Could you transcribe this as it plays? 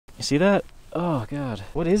You see that? Oh God,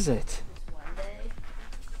 what is it?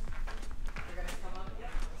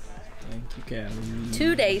 Thank you, Callie.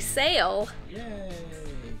 2-day sale. Yay!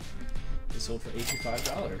 They sold for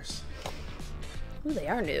 $85. Ooh, they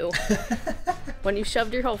are new. When you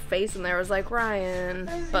shoved your whole face in there, I was like,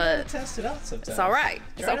 Ryan, but test it out sometimes. it's all right.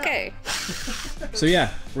 It's okay. So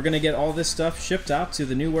yeah, we're gonna get all this stuff shipped out to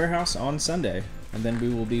the new warehouse on Sunday, and then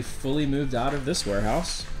we will be fully moved out of this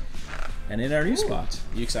warehouse and in our new spot.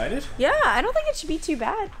 You excited? Yeah, I don't think it should be too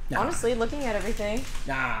bad. Nah. Honestly, looking at everything.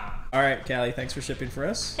 Nah. All right, Callie, thanks for shipping for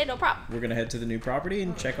us. Hey, no problem. We're gonna head to the new property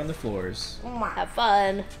and check on the floors. Have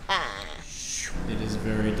fun. It is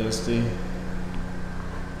very dusty.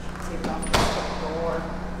 Door.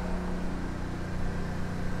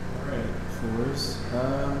 Alright, floors.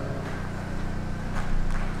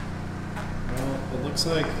 Well, it looks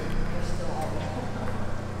like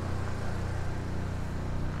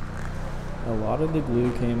a lot of the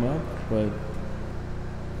glue came up, but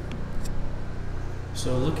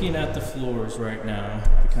so looking at the floors right now,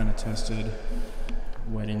 we kind of tested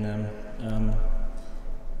wetting them.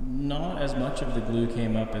 Not as much of the glue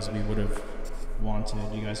came up as we would have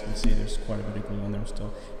wanted. You guys can see there's quite a bit of glue on there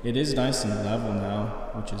still. It is nice and level now,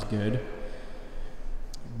 which is good.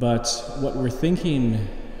 But what we're thinking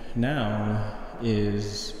now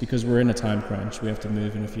is, because we're in a time crunch, we have to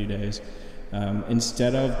move in a few days.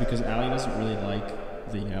 Instead of, because Allie doesn't really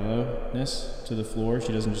like the yellowness to the floor,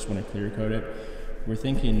 she doesn't just want to clear coat it. We're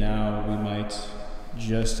thinking now we might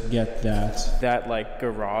just get that like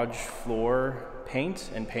garage floor paint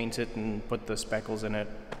and paint it and put the speckles in it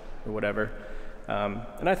or whatever.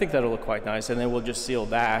 And I think that'll look quite nice, and then we'll just seal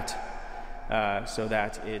that so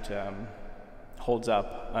that it holds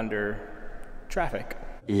up under traffic.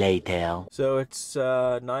 Later. So it's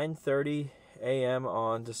 9:30 a.m.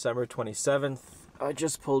 on December 27th. I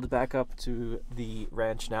just pulled back up to the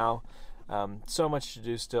ranch now. So much to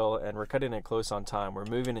do still, and we're cutting it close on time. We're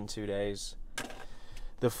moving in 2 days.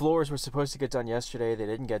 The floors were supposed to get done yesterday. They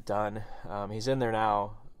didn't get done. He's in there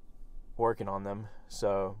now working on them.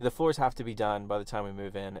 So the floors have to be done by the time we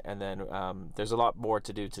move in, and then there's a lot more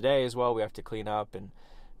to do today as well. We have to clean up and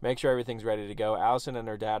make sure everything's ready to go. Allison and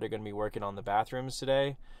her dad are going to be working on the bathrooms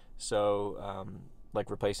today, so like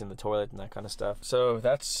replacing the toilet and that kind of stuff. So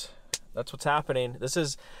that's what's happening. This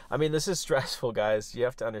is stressful, guys. You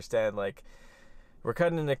have to understand, like, we're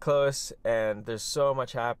cutting it close and there's so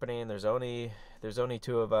much happening. There's only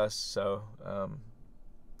 2 of us, so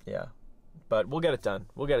yeah. But we'll get it done.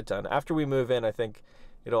 We'll get it done. After we move in, I think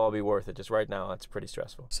it'll all be worth it. Just right now, it's pretty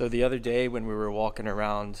stressful. So the other day when we were walking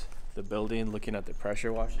around the building, looking at the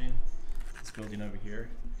pressure washing, this building over here,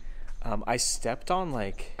 I stepped on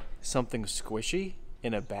like something squishy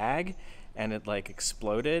in a bag, and it like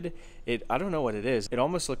exploded. I don't know what it is. It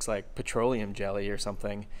almost looks like petroleum jelly or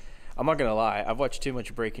something. I'm not gonna lie, I've watched too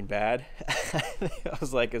much Breaking Bad. I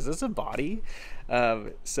was like, is this a body?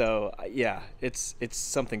 So yeah, it's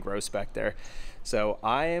something gross back there. So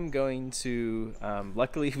I am going to,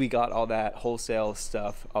 luckily we got all that wholesale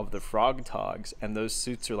stuff of the frog togs, and those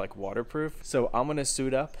suits are like waterproof. So I'm gonna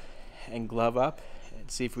suit up and glove up and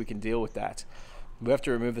see if we can deal with that. We have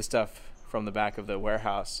to remove the stuff from the back of the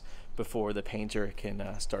warehouse before the painter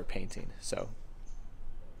can start painting. So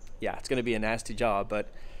yeah, it's gonna be a nasty job, but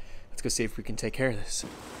let's go see if we can take care of this.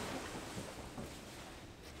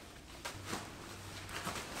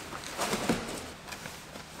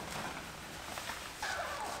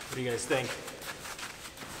 What do you guys think?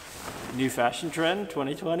 New fashion trend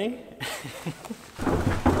 2020?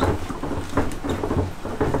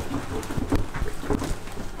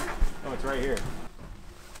 Oh, it's right here.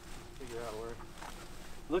 Figure out where.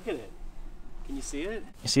 Look at it. Can you see it?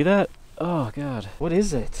 You see that? Oh God, what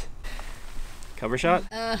is it? Cover shot?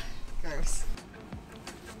 Gross.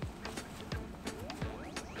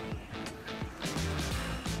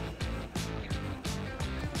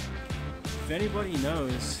 If anybody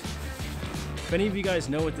knows, if any of you guys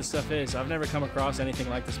know what this stuff is, I've never come across anything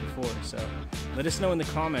like this before, so let us know in the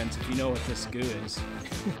comments if you know what this goo is.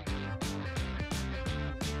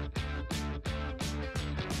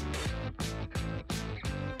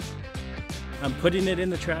 I'm putting it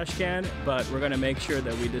in the trash can, but we're gonna make sure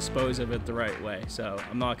that we dispose of it the right way. So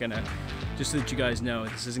I'm not gonna, just so that you guys know,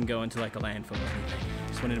 this isn't going to like a landfill or anything.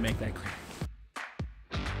 Just wanted to make that clear.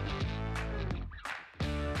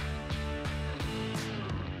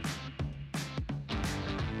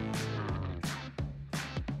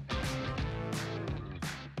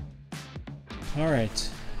 All right,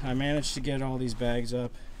 I managed to get all these bags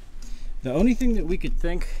up. The only thing that we could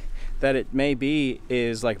think that it may be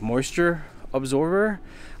is like moisture absorber.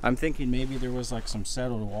 I'm thinking maybe there was like some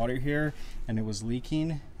settled water here and it was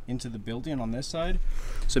leaking into the building on this side.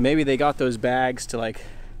 So maybe they got those bags to like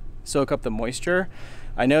soak up the moisture.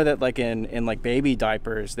 I know that like in like baby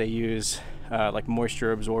diapers, they use like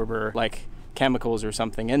moisture absorber, like chemicals or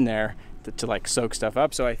something in there to like soak stuff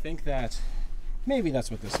up. So I think that maybe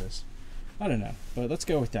that's what this is. I don't know, but let's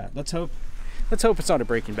go with that. Let's hope it's not a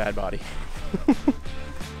Breaking Bad body.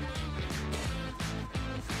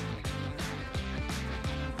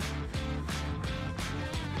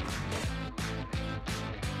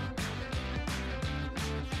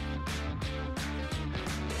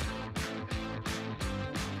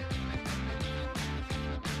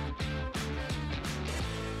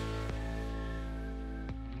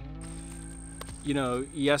 You know,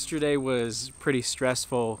 yesterday was pretty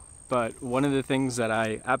stressful, but one of the things that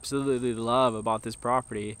I absolutely love about this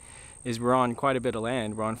property is we're on quite a bit of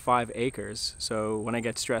land. We're on 5 acres. So when I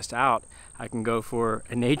get stressed out, I can go for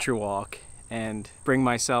a nature walk and bring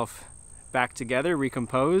myself back together,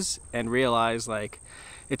 recompose, and realize like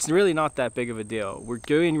it's really not that big of a deal. We're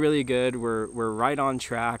doing really good. We're right on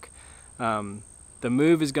track. The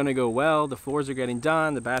move is going to go well. The floors are getting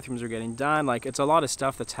done. The bathrooms are getting done. Like, it's a lot of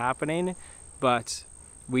stuff that's happening, but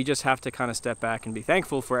we just have to kind of step back and be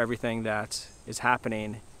thankful for everything that is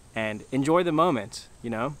happening and enjoy the moment,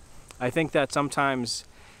 you know? I think that sometimes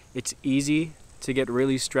it's easy to get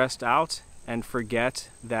really stressed out and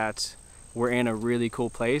forget that we're in a really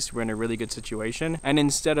cool place, we're in a really good situation. And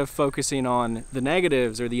instead of focusing on the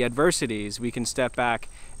negatives or the adversities, we can step back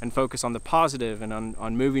and focus on the positive and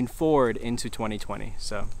on moving forward into 2020.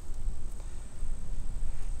 So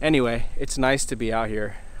anyway, it's nice to be out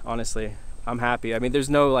here, honestly. I'm happy. I mean, there's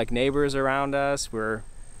no like neighbors around us. We're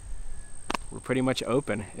pretty much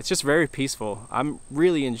open. It's just very peaceful. I'm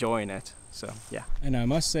really enjoying it. So yeah. And I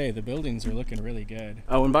must say the buildings are looking really good.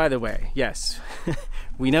 Oh, and by the way, yes,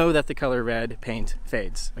 we know that the color red paint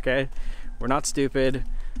fades, okay? We're not stupid.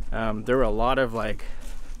 There were a lot of like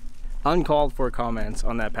uncalled for comments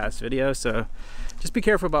on that past video, so just be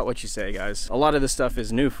careful about what you say, guys. A lot of this stuff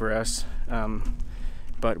is new for us.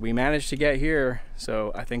 But we managed to get here,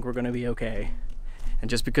 so I think we're gonna be okay. And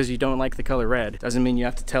just because you don't like the color red doesn't mean you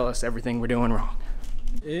have to tell us everything we're doing wrong.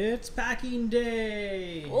 It's packing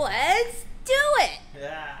day! Let's do it!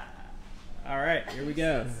 Yeah! Alright, here we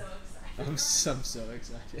go. I'm so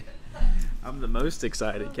excited. I'm the most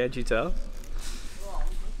excited, can't you tell?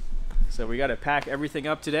 So we gotta pack everything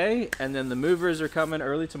up today, and then the movers are coming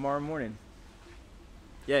early tomorrow morning.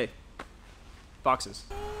 Yay. Boxes.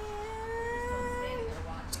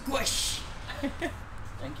 Squish!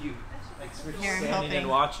 Thank you. Thanks for standing and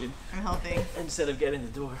watching. I'm helping. Instead of getting the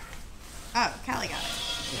door. Oh, Callie got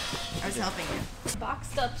it. I was helping you.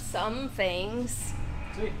 Boxed up some things.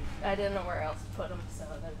 Sweet. I didn't know where else to put them, so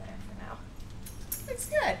they're there for now. It's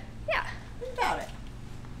good. Yeah. What about it?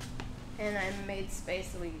 And I made space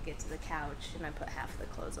so we could get to the couch, and I put half the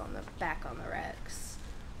clothes on the back on the racks.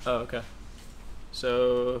 Oh, okay.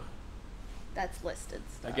 So That's listed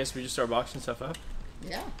stuff. I guess we just start boxing stuff up.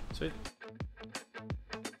 Yeah. Sweet.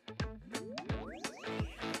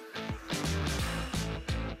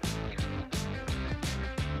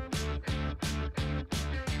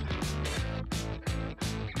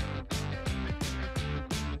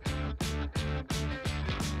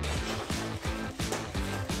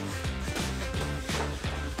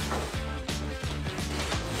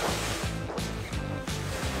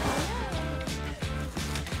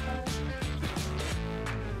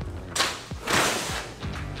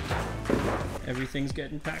 Everything's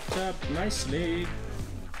getting packed up nicely.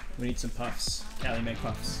 We need some puffs. Callie, make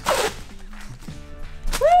puffs.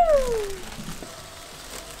 Woo!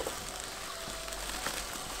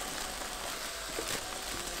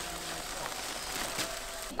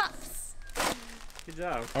 Puffs. Good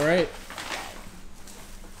job. All right.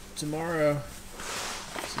 Tomorrow.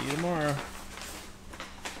 See you tomorrow.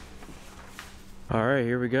 All right,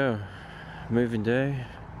 here we go. Moving day.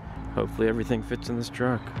 Hopefully everything fits in this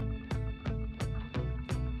truck.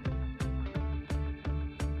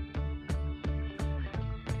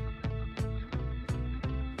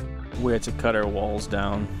 We had to cut our walls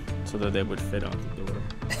down so that they would fit out the door.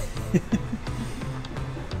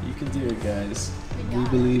 You can do it, guys. We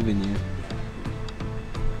believe in you.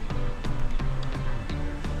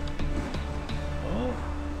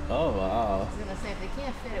 Oh wow. I was gonna say, if they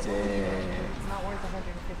can't fit it, it's not worth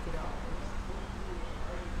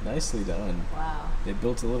 $150. Nicely done. Wow. They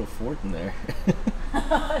built a little fort in there.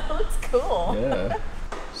 It looks cool. Yeah.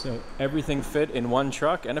 So everything fit in one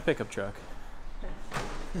truck and a pickup truck.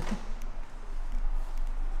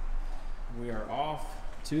 We are off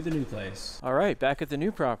to the new place. All right, back at the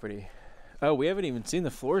new property. Oh, we haven't even seen the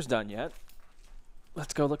floors done yet.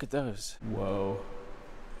 Let's go look at those. Whoa.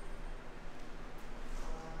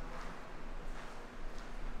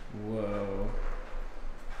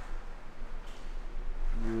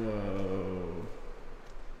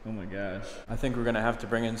 gosh. I think we're gonna have to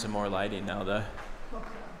bring in some more lighting now though.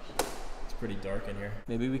 It's pretty dark in here.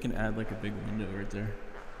 Maybe we can add like a big window right there.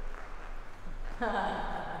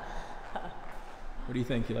 What do you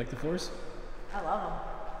think? You like the floors? I love them.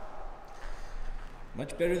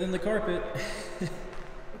 Much better than the carpet. It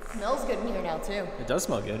smells good in here now too. It does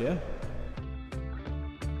smell good, yeah.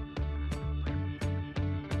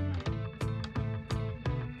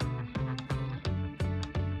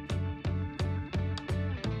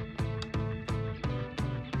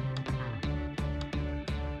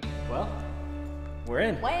 Well, we're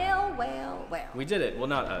in. Well, well, well. We did it. Well,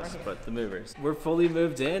 not us, but the movers. We're fully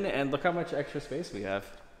moved in, and look how much extra space we have.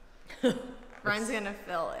 Ryan's gonna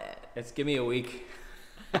fill it. It's give me a week.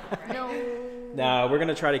 No. No, we're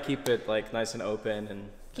gonna try to keep it like nice and open and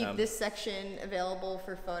Keep this section available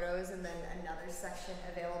for photos and then another section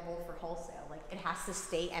available for wholesale. Like it has to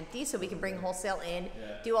stay empty so we can bring wholesale in,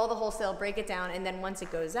 do all the wholesale, break it down, and then once it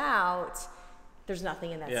goes out, there's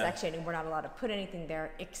nothing in that section and we're not allowed to put anything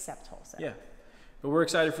there except wholesale. Yeah. But we're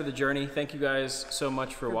excited for the journey. Thank you guys so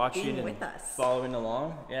much for watching being and with us. following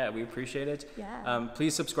along. Yeah, we appreciate it. Yeah.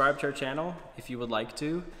 Please subscribe to our channel if you would like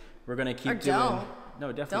to. We're gonna keep Or doing. don't.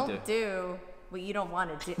 No, definitely Don't do what you don't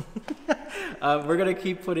want to do. We're gonna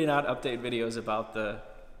keep putting out update videos about the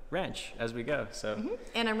ranch as we go. So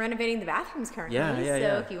And I'm renovating the bathrooms currently. Yeah, so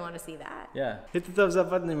yeah. if you want to see that. yeah, hit the thumbs up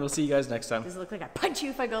button and we'll see you guys next time. Does it look like I punch you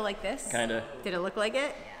if I go like this? Kinda. Did it look like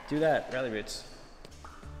it? Do that, Ralli Roots.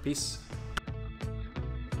 Peace.